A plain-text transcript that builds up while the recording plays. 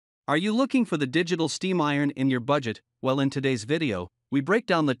Are you looking for the digital steam iron in your budget? Well, in today's video, we break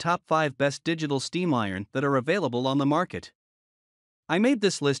down the top 5 best digital steam iron that are available on the market. I made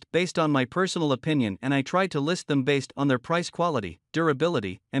this list based on my personal opinion, and I tried to list them based on their price, quality,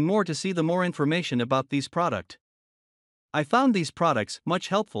 durability, and more to see the more information about these products. I found these products much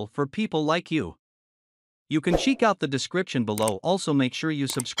helpful for people like you. You can check out the description below. Also make sure you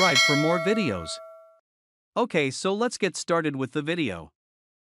subscribe for more videos. Okay, so let's get started with the video.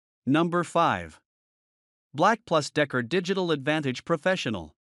 Number 5. BLACK+DECKER Digital Advantage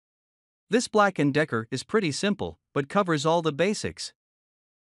Professional. This Black & Decker is pretty simple, but covers all the basics.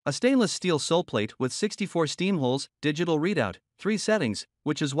 A stainless steel sole plate with 64 steam holes, digital readout, 3 settings,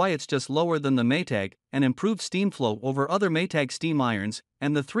 which is why it's just lower than the Maytag, and improved steam flow over other Maytag steam irons,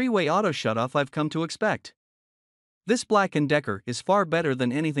 and the 3-way auto shutoff I've come to expect. This Black & Decker is far better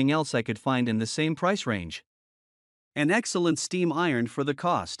than anything else I could find in the same price range. An excellent steam iron for the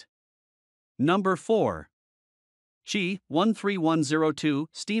cost. Number 4. G13102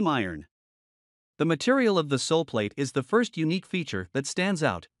 Steam Iron. The material of the sole plate is the first unique feature that stands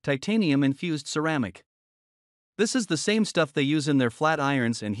out: titanium-infused ceramic. This is the same stuff they use in their flat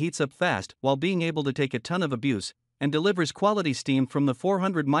irons and heats up fast while being able to take a ton of abuse, and delivers quality steam from the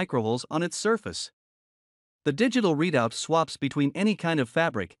 400 microholes on its surface. The digital readout swaps between any kind of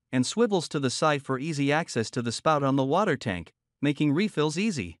fabric and swivels to the side for easy access to the spout on the water tank, making refills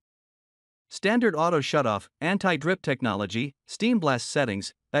easy. Standard auto shutoff, anti-drip technology, steam blast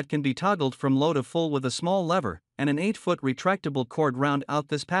settings that can be toggled from low to full with a small lever, and an 8-foot retractable cord round out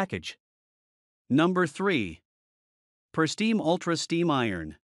this package. Number 3. PurSteam Ultra Steam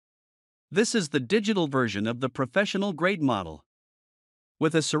Iron. This is the digital version of the professional grade model.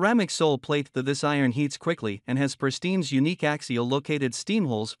 With a ceramic sole plate, this iron heats quickly and has PurSteam's unique axial located steam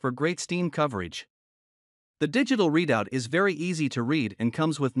holes for great steam coverage. The digital readout is very easy to read and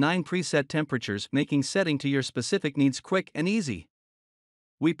comes with 9 preset temperatures, making setting to your specific needs quick and easy.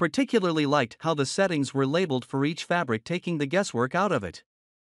 We particularly liked how the settings were labeled for each fabric, taking the guesswork out of it.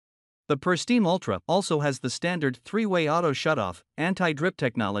 The PurSteam Ultra also has the standard 3-way auto shutoff, anti-drip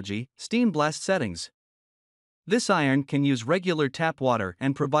technology, steam blast settings. This iron can use regular tap water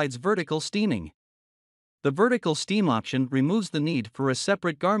and provides vertical steaming. The vertical steam option removes the need for a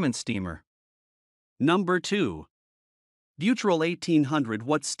separate garment steamer. Number 2. BEAUTURAL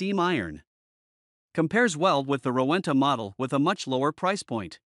 1800-watt Steam Iron. Compares well with the Rowenta model with a much lower price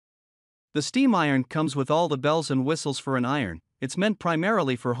point. The steam iron comes with all the bells and whistles for an iron. It's meant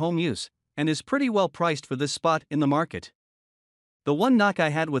primarily for home use, and is pretty well priced for this spot in the market. The one knock I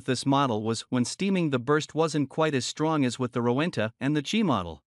had with this model was when steaming, the burst wasn't quite as strong as with the Rowenta and the Chi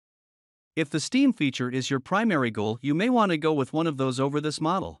model. If the steam feature is your primary goal, you may want to go with one of those over this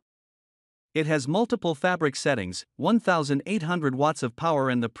model. It has multiple fabric settings, 1,800 watts of power,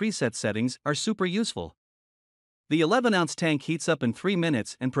 and the preset settings are super useful. The 11-ounce tank heats up in 3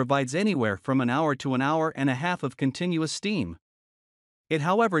 minutes and provides anywhere from an hour to an hour and a half of continuous steam. It,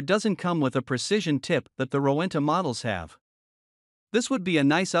 however, doesn't come with a precision tip that the Rowenta models have. This would be a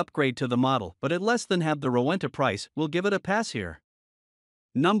nice upgrade to the model, but at less than half the Rowenta price, we'll give it a pass here.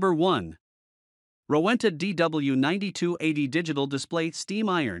 Number 1. Rowenta DW9280 Digital Display Steam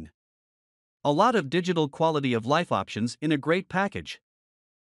Iron. A lot of digital quality of life options in a great package.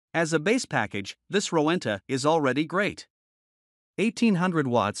 As a base package, this Rowenta is already great. 1800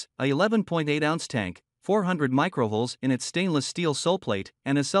 watts, a 11.8-ounce tank, 400 microholes in its stainless steel sole plate,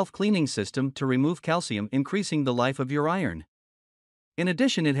 and a self-cleaning system to remove calcium, increasing the life of your iron. In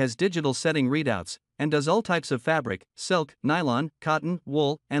addition, it has digital setting readouts, and does all types of fabric, silk, nylon, cotton,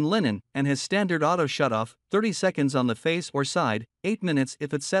 wool, and linen, and has standard auto shutoff, 30 seconds on the face or side, 8 minutes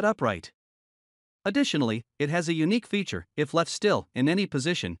if it's set up right. Additionally, it has a unique feature: if left still, in any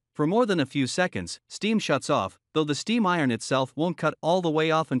position, for more than a few seconds, steam shuts off, though the steam iron itself won't cut all the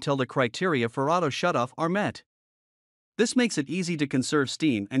way off until the criteria for auto shutoff are met. This makes it easy to conserve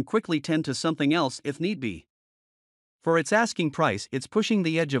steam and quickly tend to something else if need be. For its asking price, it's pushing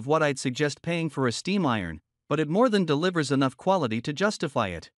the edge of what I'd suggest paying for a steam iron, but it more than delivers enough quality to justify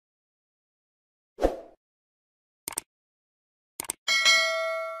it.